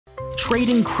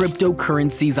Trading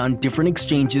cryptocurrencies on different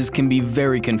exchanges can be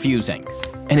very confusing,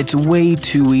 and it's way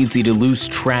too easy to lose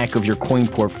track of your coin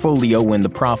portfolio and the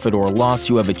profit or loss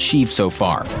you have achieved so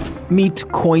far. Meet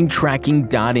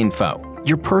CoinTracking.info,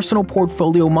 your personal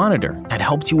portfolio monitor that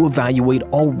helps you evaluate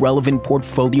all relevant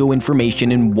portfolio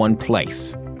information in one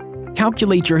place.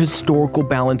 Calculate your historical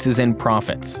balances and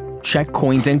profits. Check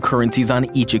coins and currencies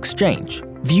on each exchange.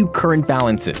 View current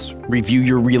balances, review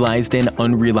your realized and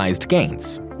unrealized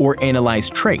gains, or analyze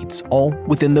trades, all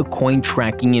within the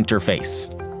CoinTracking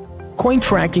interface.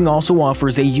 CoinTracking also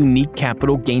offers a unique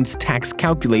capital gains tax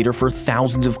calculator for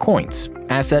thousands of coins,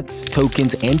 assets,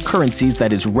 tokens, and currencies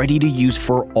that is ready to use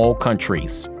for all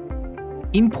countries.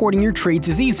 Importing your trades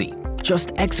is easy.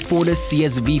 Just export a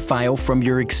CSV file from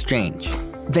your exchange.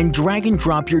 Then drag and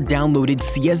drop your downloaded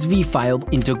CSV file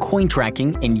into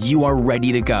CoinTracking and you are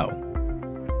ready to go.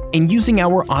 And using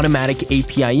our automatic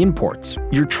API imports,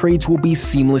 your trades will be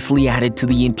seamlessly added to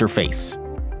the interface.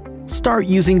 Start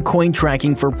using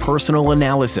CoinTracking for personal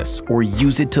analysis or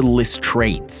use it to list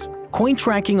trades.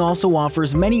 CoinTracking also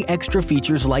offers many extra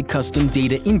features like custom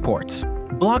data imports,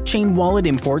 blockchain wallet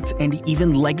imports, and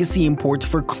even legacy imports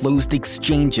for closed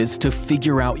exchanges to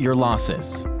figure out your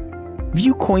losses.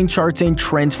 View coin charts and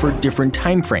trends for different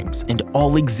timeframes and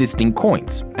all existing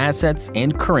coins, assets,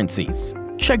 and currencies.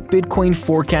 Check Bitcoin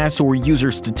forecasts or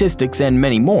user statistics and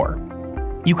many more.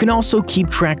 You can also keep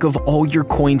track of all your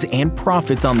coins and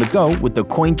profits on the go with the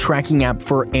CoinTracking app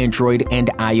for Android and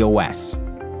iOS.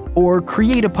 Or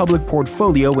create a public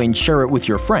portfolio and share it with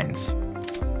your friends.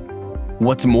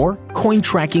 What's more,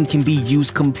 CoinTracking can be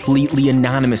used completely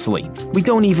anonymously. We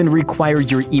don't even require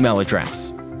your email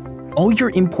address. All your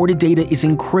imported data is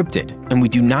encrypted, and we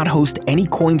do not host any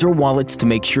coins or wallets to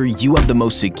make sure you have the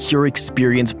most secure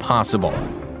experience possible.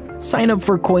 Sign up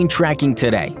for CoinTracking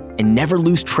today and never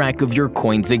lose track of your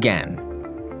coins again.